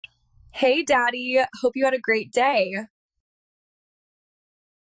Hey, Daddy. Hope you had a great day.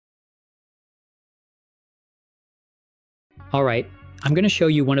 All right, I'm going to show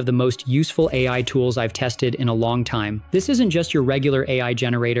you one of the most useful AI tools I've tested in a long time. This isn't just your regular AI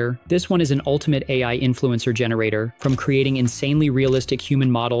generator. This one is an ultimate AI influencer generator, from creating insanely realistic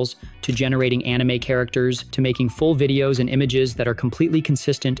human models to generating anime characters to making full videos and images that are completely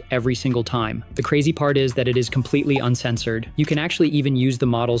consistent every single time. The crazy part is that it is completely uncensored. You can actually even use the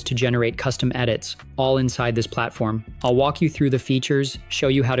models to generate custom edits, all inside this platform. I'll walk you through the features, show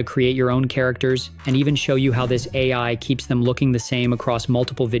you how to create your own characters, and even show you how this AI keeps them looking the same across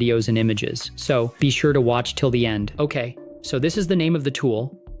multiple videos and images. So be sure to watch till the end. Okay, so this is the name of the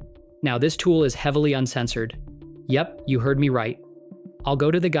tool. Now this tool is heavily uncensored. Yep, you heard me right. I'll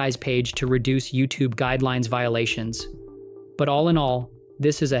go to the guys page to reduce YouTube guidelines violations. But all in all,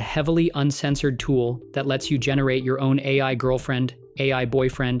 this is a heavily uncensored tool that lets you generate your own AI girlfriend, AI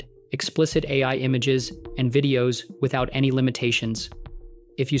boyfriend, explicit AI images, and videos without any limitations.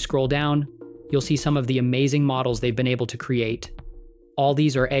 If you scroll down, you'll see some of the amazing models they've been able to create. All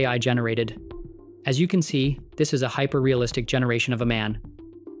these are AI generated. As you can see, this is a hyper-realistic generation of a man.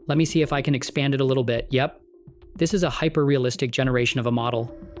 Let me see if I can expand it a little bit. Yep. This is a hyper-realistic generation of a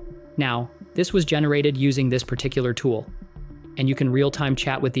model. Now, this was generated using this particular tool, and you can real-time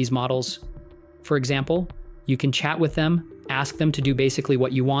chat with these models. For example, you can chat with them, ask them to do basically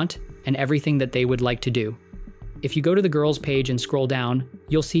what you want, and everything that they would like to do. If you go to the girls page and scroll down,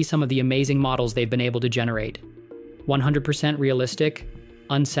 you'll see some of the amazing models they've been able to generate. 100% realistic,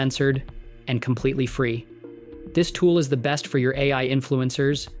 uncensored, and completely free. This tool is the best for your AI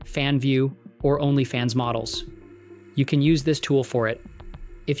influencers, fan view, or OnlyFans models. You can use this tool for it.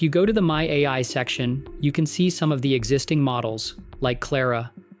 If you go to the My AI section, you can see some of the existing models, like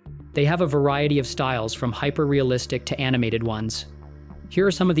Clara. They have a variety of styles from hyper-realistic to animated ones. Here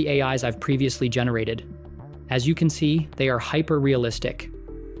are some of the AIs I've previously generated. As you can see, they are hyper-realistic.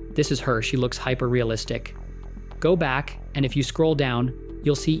 This is her, she looks hyper-realistic. Go back, and if you scroll down,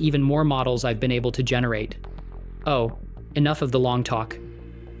 you'll see even more models I've been able to generate. Oh, enough of the long talk.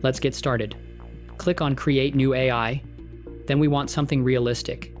 Let's get started. Click on Create New AI. Then we want something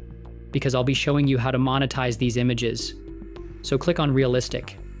realistic, because I'll be showing you how to monetize these images. So click on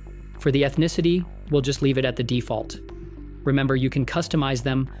Realistic. For the ethnicity, we'll just leave it at the default. Remember, you can customize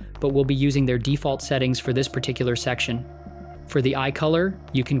them, but we'll be using their default settings for this particular section. For the eye color,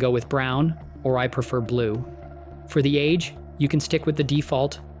 you can go with brown, or I prefer blue. For the age, you can stick with the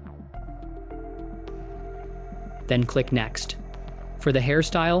default, then click Next. For the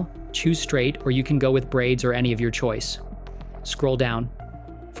hairstyle, choose straight, or you can go with braids or any of your choice. Scroll down.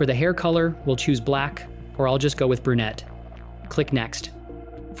 For the hair color, we'll choose black, or I'll just go with brunette. Click Next.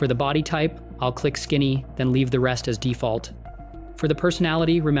 For the body type, I'll click skinny, then leave the rest as default. For the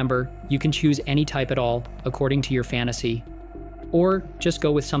personality, remember, you can choose any type at all, according to your fantasy. Or just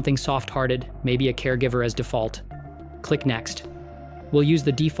go with something soft-hearted, maybe a caregiver as default. Click Next. We'll use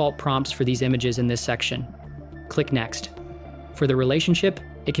the default prompts for these images in this section. Click Next. For the relationship,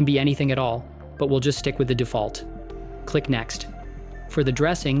 it can be anything at all, but we'll just stick with the default. Click Next. For the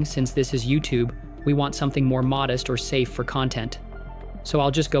dressing, since this is YouTube, we want something more modest or safe for content. So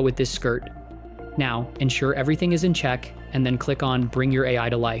I'll just go with this skirt. Now, ensure everything is in check, and then click on Bring Your AI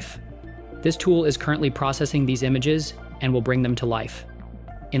to Life. This tool is currently processing these images and will bring them to life.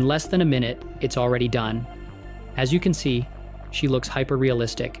 In less than a minute, it's already done. As you can see, she looks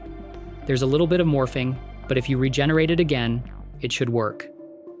hyper-realistic. There's a little bit of morphing, but if you regenerate it again, it should work.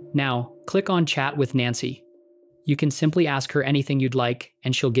 Now, click on Chat with Nancy. You can simply ask her anything you'd like,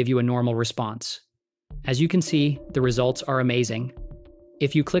 and she'll give you a normal response. As you can see, the results are amazing.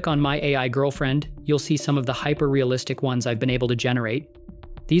 If you click on My AI Girlfriend, you'll see some of the hyper-realistic ones I've been able to generate.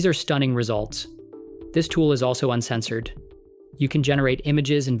 These are stunning results. This tool is also uncensored. You can generate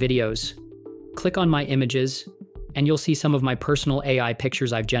images and videos. Click on My Images, and you'll see some of my personal AI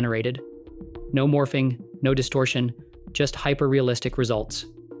pictures I've generated. No morphing, no distortion, just hyper-realistic results.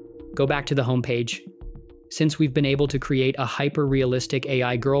 Go back to the homepage. Since we've been able to create a hyper-realistic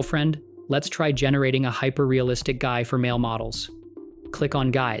AI girlfriend, let's try generating a hyper-realistic guy for male models. Click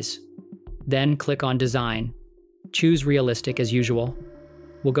on Guys. Then click on Design. Choose Realistic as usual.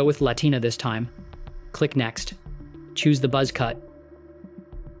 We'll go with Latina this time. Click Next. Choose the buzz cut.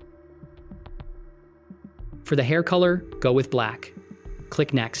 For the hair color, go with black.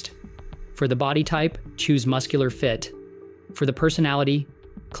 Click Next. For the body type, choose Muscular Fit. For the personality,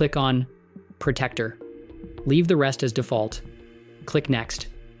 click on Protector. Leave the rest as default. Click Next.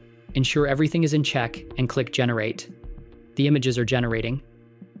 Ensure everything is in check and click Generate. The images are generating.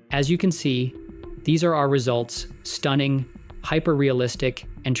 As you can see, these are our results: stunning, hyper-realistic,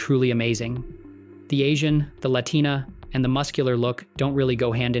 and truly amazing. The Asian, the Latina, and the muscular look don't really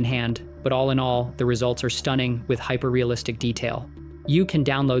go hand in hand, but all in all, the results are stunning with hyper-realistic detail. You can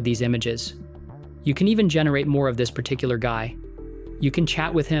download these images. You can even generate more of this particular guy. You can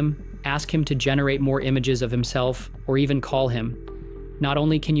chat with him, ask him to generate more images of himself, or even call him. Not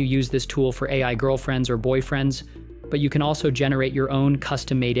only can you use this tool for AI girlfriends or boyfriends, but you can also generate your own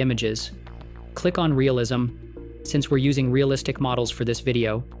custom-made images. Click on Realism. Since we're using realistic models for this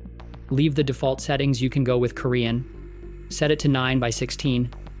video, leave the default settings. You can go with Korean. Set it to 9:16.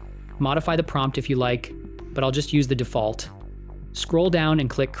 Modify the prompt if you like, but I'll just use the default. Scroll down and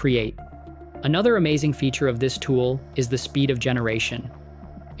click Create. Another amazing feature of this tool is the speed of generation.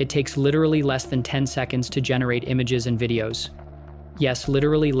 It takes literally less than 10 seconds to generate images and videos. Yes,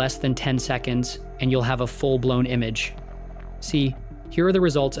 literally less than 10 seconds, and you'll have a full-blown image. See, here are the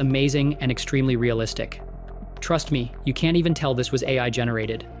results, amazing and extremely realistic. Trust me, you can't even tell this was AI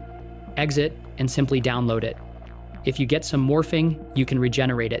generated. Exit and simply download it. If you get some morphing, you can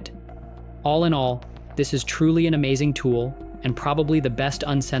regenerate it. All in all, this is truly an amazing tool and probably the best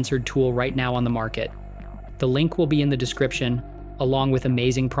uncensored tool right now on the market. The link will be in the description, along with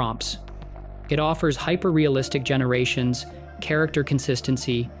amazing prompts. It offers hyper-realistic generations, character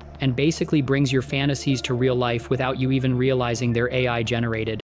consistency, and basically brings your fantasies to real life without you even realizing they're AI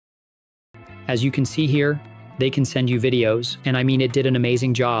generated. As you can see here, they can send you videos, and I mean, it did an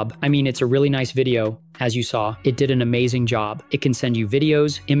amazing job. I mean, it's a really nice video, as you saw. It did an amazing job. It can send you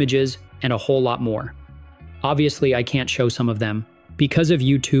videos, images, and a whole lot more. Obviously, I can't show some of them because of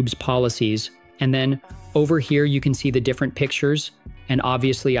YouTube's policies. And then over here, you can see the different pictures, and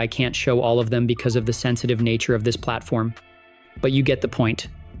obviously I can't show all of them because of the sensitive nature of this platform. But you get the point.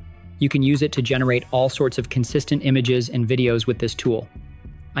 You can use it to generate all sorts of consistent images and videos with this tool.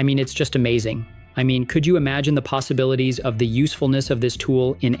 I mean, it's just amazing. I mean, could you imagine the possibilities of the usefulness of this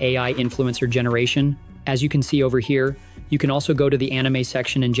tool in AI influencer generation? As you can see over here, you can also go to the anime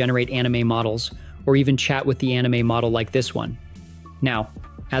section and generate anime models, or even chat with the anime model like this one. Now,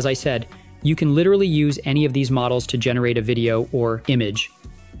 as I said, you can literally use any of these models to generate a video or image,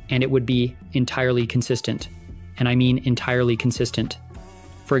 and it would be entirely consistent. And I mean entirely consistent.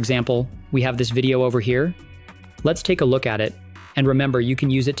 For example, we have this video over here. Let's take a look at it. And remember, you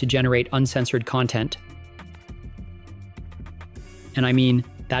can use it to generate uncensored content. And I mean,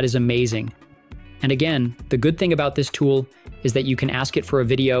 that is amazing. And again, the good thing about this tool is that you can ask it for a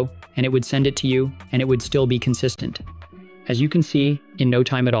video and it would send it to you and it would still be consistent. As you can see, in no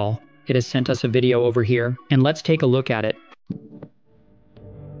time at all, it has sent us a video over here, and let's take a look at it.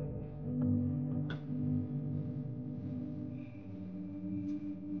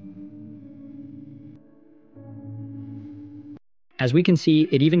 As we can see,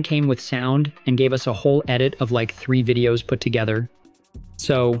 it even came with sound and gave us a whole edit of like 3 videos put together.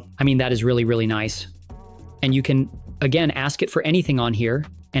 So, I mean, that is really, really nice. And you can, again, ask it for anything on here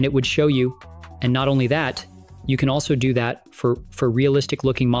and it would show you. And not only that, you can also do that for realistic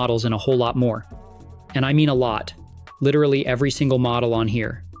looking models and a whole lot more. And I mean a lot. Literally every single model on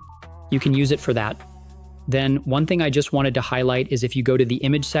here. You can use it for that. Then one thing I just wanted to highlight is if you go to the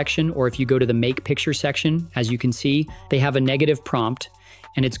image section or if you go to the make picture section, as you can see, they have a negative prompt.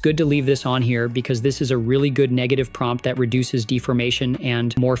 And it's good to leave this on here because this is a really good negative prompt that reduces deformation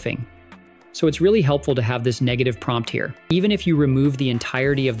and morphing. So it's really helpful to have this negative prompt here. Even if you remove the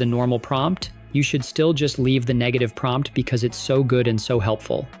entirety of the normal prompt, you should still just leave the negative prompt because it's so good and so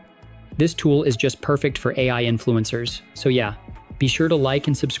helpful. This tool is just perfect for AI influencers. So yeah, be sure to like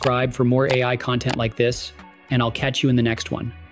and subscribe for more AI content like this, and I'll catch you in the next one.